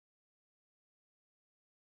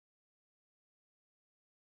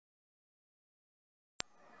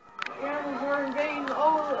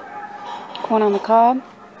corn on the cob,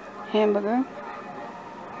 hamburger,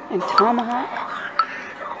 and tomahawk.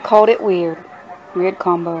 Called it weird. Weird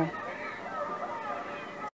combo. Go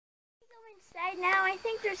inside now. I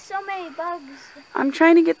think there's so many bugs. I'm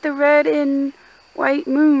trying to get the red and white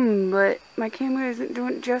moon, but my camera isn't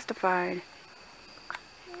doing it justified.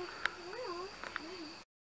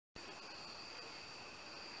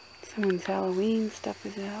 Someone's Halloween stuff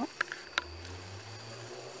is out.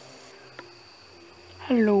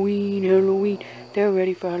 Halloween, Halloween. They're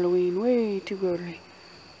ready for Halloween way too early.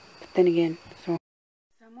 But then again, so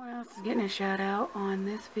someone else is getting a shout out on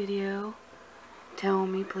this video. Tell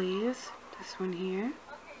me please, this one here.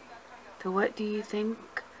 So what do you think,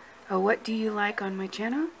 or what do you like on my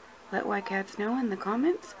channel? Let Ycaters know in the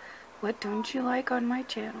comments. What don't you like on my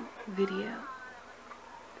channel video?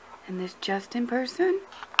 And this Justin person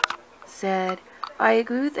said, I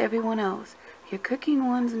agree with everyone else. Your cooking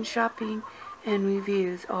ones and shopping and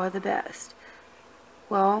reviews are the best.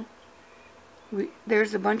 Well,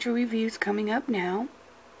 there's a bunch of reviews coming up now.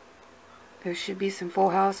 There should be some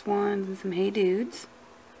Full House ones and some Hey Dudes.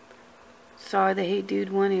 Sorry the Hey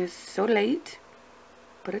Dude one is so late,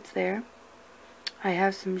 but it's there. I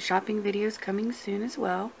have some shopping videos coming soon as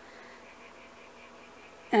well.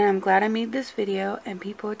 And I'm glad I made this video and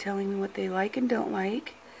people are telling me what they like and don't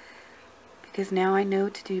like, because now I know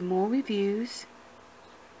to do more reviews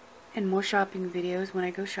and more shopping videos when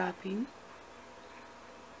I go shopping.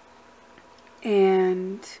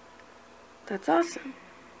 And that's awesome.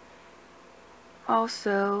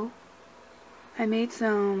 Also, I made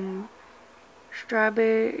some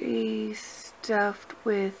strawberry stuffed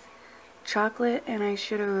with chocolate, and I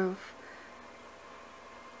should have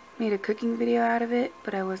made a cooking video out of it,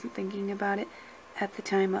 but I wasn't thinking about it at the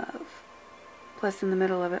time of. Plus, in the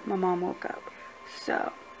middle of it, my mom woke up.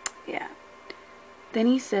 So, yeah. Then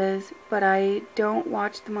he says, but I don't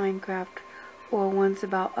watch the Minecraft or ones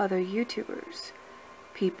about other YouTubers,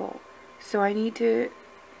 people. So I need to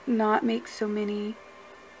not make so many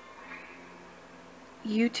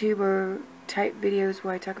YouTuber type videos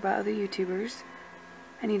where I talk about other YouTubers.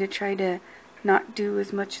 I need to try to not do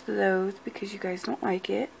as much of those because you guys don't like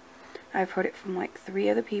it. I've heard it from like 3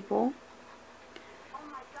 other people.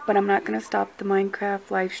 But I'm not going to stop the Minecraft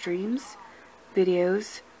live streams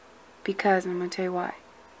videos, because I'm going to tell you why.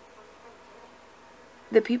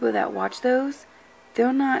 The people that watch those,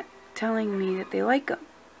 they're not telling me that they like them.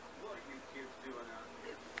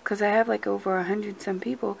 Because I have like over 100 some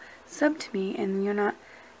people sub to me, and you're not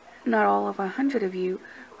all of 100 of you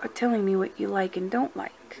are telling me what you like and don't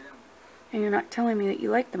like. And you're not telling me that you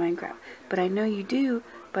like the Minecraft. But I know you do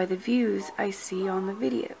by the views I see on the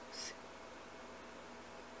videos.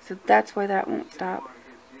 So that's why that won't stop.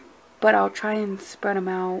 But I'll try and spread them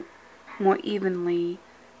out more evenly,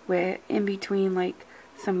 where in between like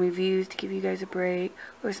some reviews to give you guys a break,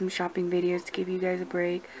 or some shopping videos to give you guys a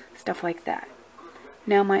break, stuff like that.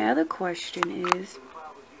 Now my other question is,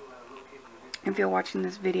 if you're watching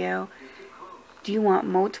this video, do you want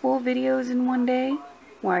multiple videos in one day,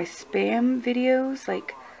 where I spam videos,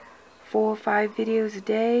 like 4 or 5 videos a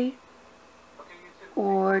day?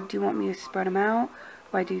 Or do you want me to spread them out,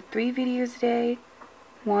 where I do 3 videos a day,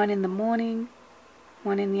 1 in the morning,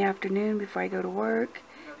 1 in the afternoon before I go to work,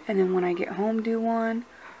 and then when I get home do 1?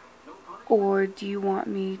 Or do you want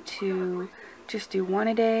me to just do 1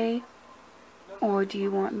 a day? Or do you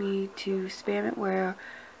want me to spam it where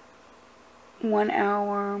 1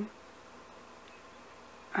 hour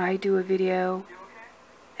I do a video,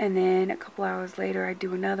 and then a couple hours later I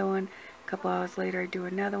do another one, a couple hours later I do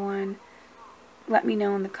another one? Let me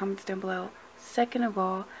know in the comments down below. Second of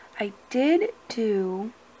all, I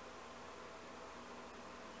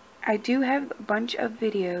do have a bunch of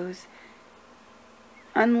videos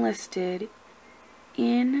unlisted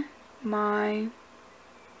on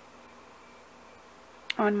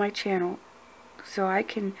my channel, so I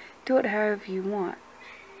can do it however you want.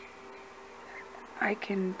 I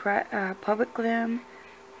can public them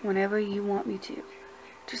whenever you want me to.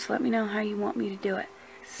 Just let me know how you want me to do it.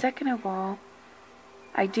 Second of all,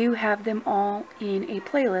 I do have them all in a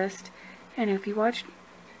playlist, and if you watch,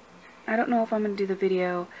 I don't know if I'm going to do the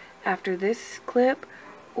video after this clip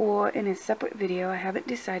or in a separate video. I haven't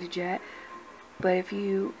decided yet. But if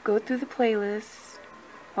you go through the playlist,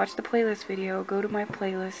 watch the playlist video, go to my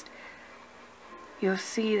playlist, you'll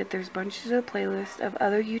see that there's bunches of playlists of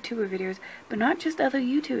other YouTuber videos, but not just other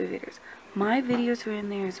YouTuber videos. My videos are in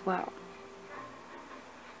there as well.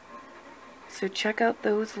 So check out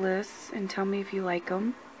those lists and tell me if you like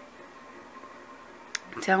them.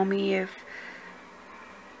 Tell me if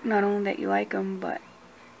not only that you like them, but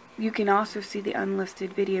you can also see the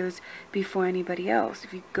unlisted videos before anybody else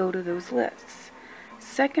if you go to those lists.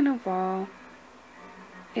 Second of all,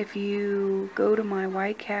 if you go to my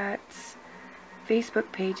Ycaters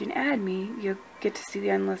Facebook page and add me, you'll get to see the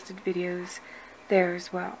unlisted videos there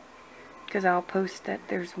as well. Because I'll post that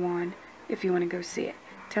there's one if you want to go see it.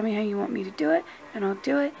 Tell me how you want me to do it, and I'll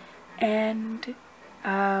do it. And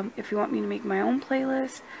if you want me to make my own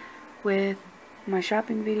playlist with my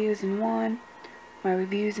shopping videos in one, my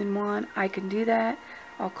reviews in one, I can do that.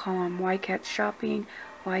 I'll call them Ycaters Shopping,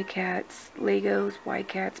 Ycaters Legos,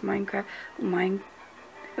 Ycaters Minecraft,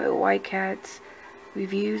 Ycaters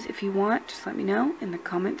Reviews. If you want, just let me know in the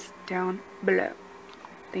comments down below.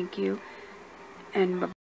 Thank you, and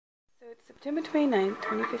bye-bye. So it's September 29th,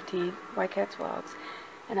 2015, Ycaters Vlogs,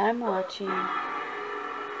 and I'm watching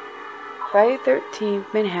Friday the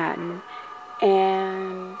 13th, Manhattan.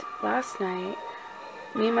 And last night,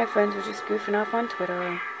 me and my friends were just goofing off on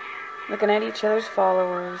Twitter, looking at each other's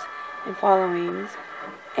followers and followings,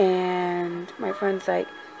 and my friend's like,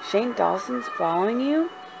 Shane Dawson's following you?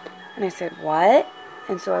 And I said, what?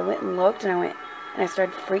 And so I went and looked, and I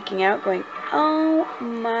started freaking out, going, oh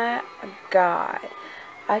my god,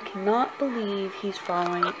 I cannot believe he's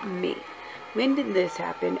following me. When did this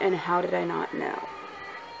happen, and how did I not know?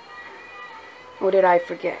 Or did I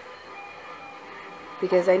forget?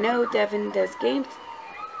 Because I know Devin Does Games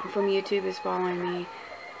from YouTube is following me,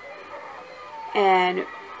 and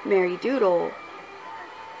Mary Doodle,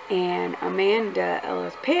 and Amanda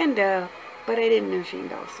Ellis Panda, but I didn't know Shane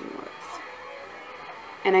Dawson was.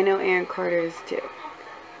 And I know Aaron Carter is too.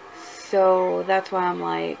 So that's why I'm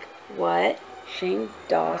like, what? Shane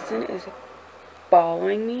Dawson is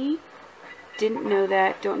following me? Didn't know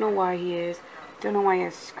that. Don't know why he is. Don't know why he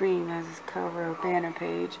has Scream as his cover or banner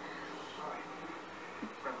page.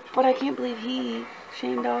 But I can't believe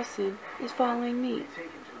Shane Dawson, is following me.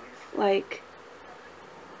 Like,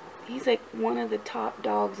 he's like one of the top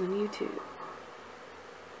dogs on YouTube.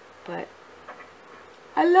 But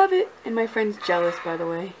I love it. And my friend's jealous, by the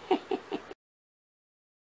way.